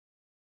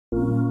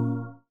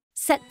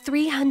Set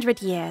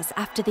 300 years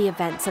after the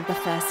events of the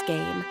first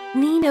game,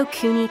 Ni no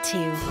Kuni 2,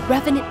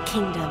 Revenant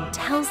Kingdom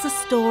tells the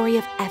story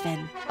of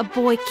Evan, a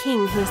boy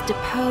king who is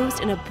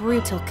deposed in a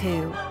brutal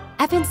coup.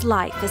 Evan's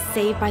life is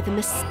saved by the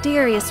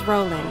mysterious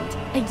Roland,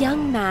 a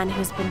young man who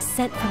has been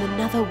sent from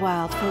another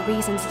world for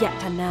reasons yet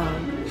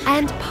unknown,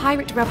 and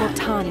pirate rebel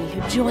Tani,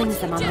 who joins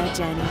them on their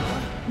journey.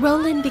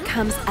 Roland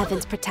becomes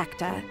Evan's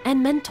protector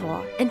and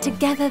mentor, and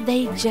together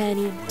they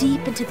journey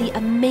deep into the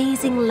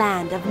amazing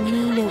land of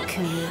Ni no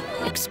Kuni,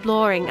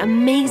 exploring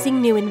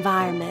amazing new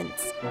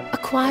environments,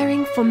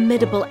 acquiring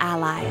formidable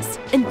allies,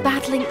 and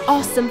battling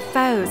awesome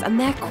foes on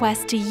their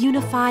quest to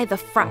unify the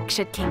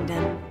fractured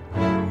kingdom.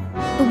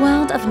 The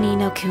world of Ni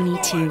no Kuni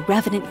 2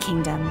 Revenant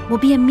Kingdom will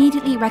be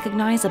immediately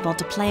recognizable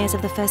to players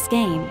of the first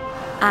game,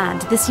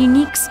 and this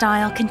unique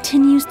style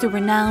continues through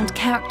renowned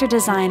character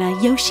designer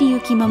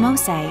Yoshiyuki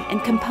Momose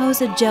and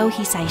composer Joe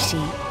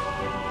Hisaishi.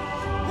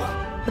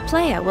 The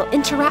player will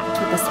interact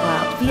with this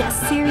world via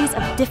a series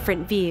of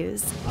different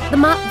views. The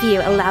map view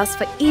allows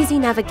for easy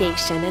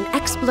navigation and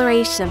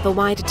exploration of the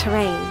wider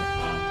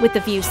terrain, with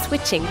the view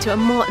switching to a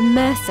more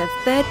immersive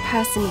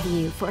third-person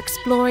view for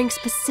exploring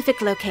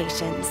specific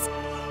locations,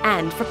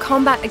 and for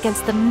combat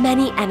against the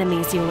many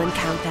enemies you'll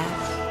encounter.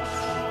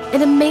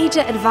 In a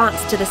major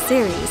advance to the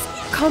series,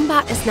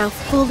 combat is now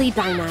fully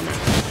dynamic,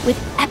 with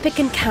epic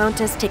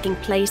encounters taking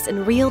place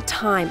in real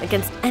time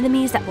against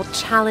enemies that will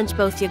challenge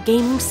both your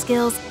gaming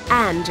skills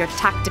and your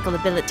tactical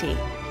ability.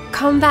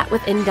 Combat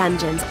within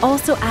dungeons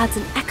also adds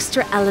an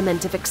extra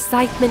element of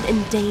excitement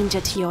and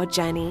danger to your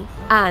journey,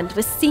 and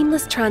with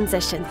seamless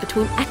transitions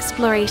between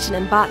exploration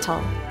and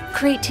battle,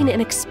 creating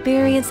an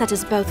experience that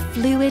is both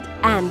fluid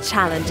and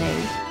challenging.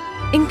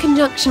 In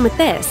conjunction with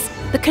this,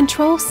 the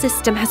control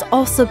system has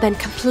also been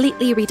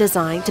completely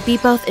redesigned to be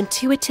both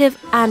intuitive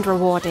and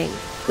rewarding,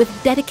 with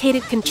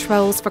dedicated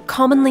controls for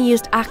commonly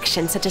used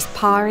actions such as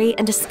parry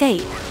and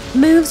escape,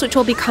 moves which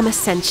will become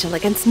essential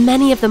against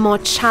many of the more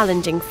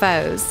challenging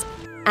foes.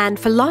 And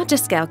for larger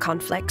scale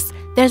conflicts,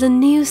 there's a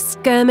new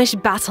skirmish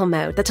battle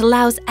mode that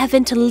allows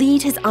Evan to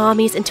lead his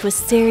armies into a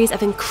series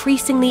of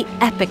increasingly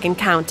epic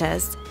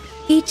encounters.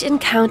 Each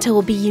encounter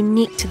will be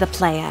unique to the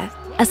player,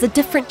 as the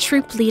different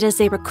troop leaders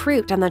they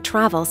recruit on their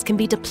travels can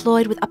be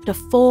deployed with up to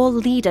 4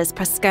 leaders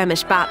per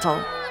skirmish battle.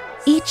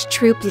 Each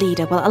troop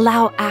leader will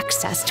allow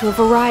access to a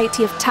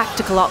variety of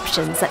tactical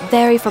options that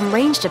vary from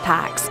ranged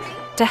attacks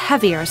to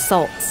heavier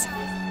assaults.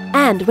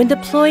 And when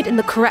deployed in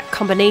the correct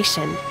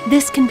combination,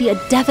 this can be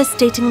a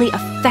devastatingly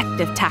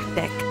effective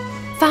tactic.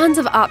 Fans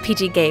of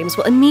RPG games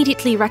will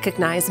immediately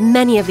recognize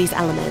many of these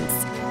elements,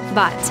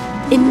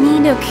 but in Ni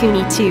no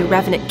Kuni 2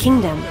 Revenant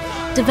Kingdom,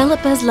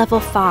 developers Level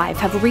 5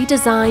 have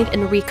redesigned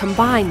and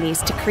recombined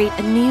these to create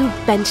a new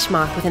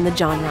benchmark within the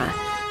genre.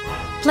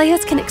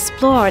 Players can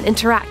explore and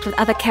interact with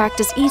other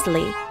characters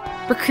easily,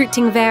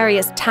 recruiting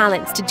various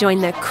talents to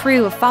join their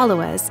crew of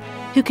followers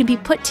who can be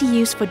put to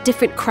use for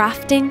different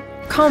crafting,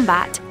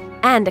 combat,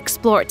 and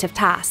explorative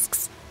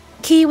tasks.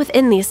 Key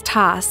within these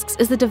tasks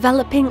is the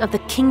developing of the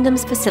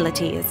kingdom's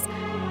facilities,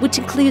 which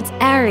includes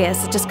areas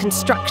such as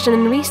construction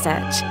and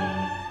research.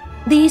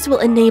 These will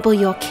enable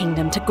your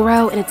kingdom to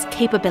grow in its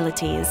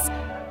capabilities,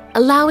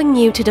 allowing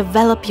you to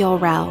develop your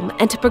realm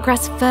and to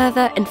progress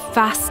further and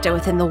faster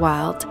within the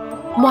world.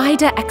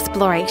 Wider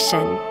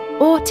exploration,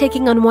 or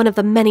taking on one of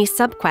the many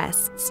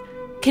subquests,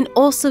 can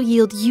also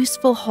yield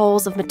useful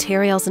hauls of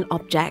materials and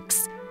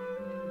objects.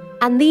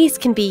 And these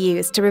can be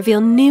used to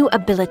reveal new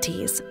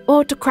abilities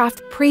or to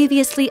craft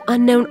previously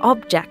unknown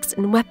objects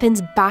and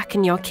weapons back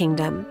in your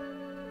kingdom,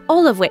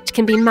 all of which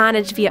can be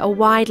managed via a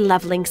wide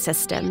leveling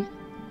system.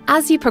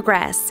 As you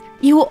progress,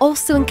 you will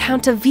also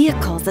encounter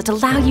vehicles that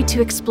allow you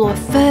to explore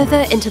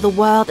further into the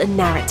world and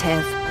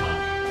narrative,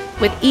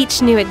 with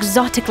each new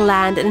exotic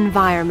land and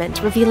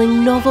environment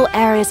revealing novel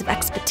areas of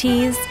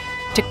expertise,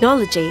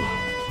 technology,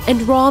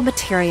 and raw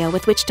material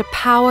with which to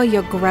power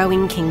your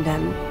growing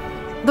kingdom.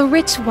 The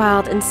rich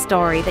world and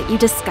story that you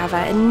discover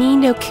in Ni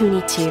no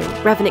Kuni 2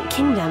 Revenant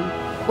Kingdom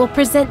will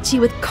present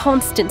you with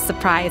constant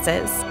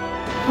surprises,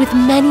 with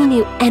many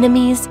new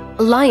enemies,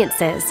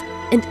 alliances,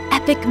 and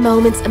epic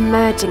moments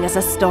emerging as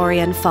the story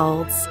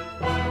unfolds.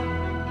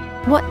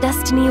 What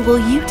destiny will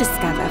you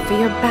discover for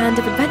your band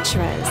of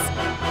adventurers?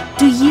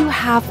 Do you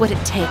have what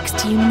it takes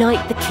to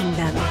unite the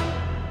kingdom?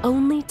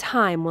 Only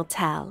time will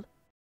tell.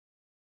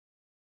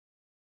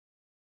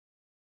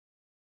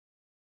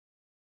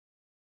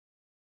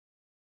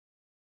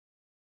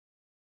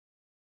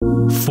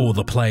 For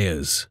the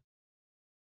players.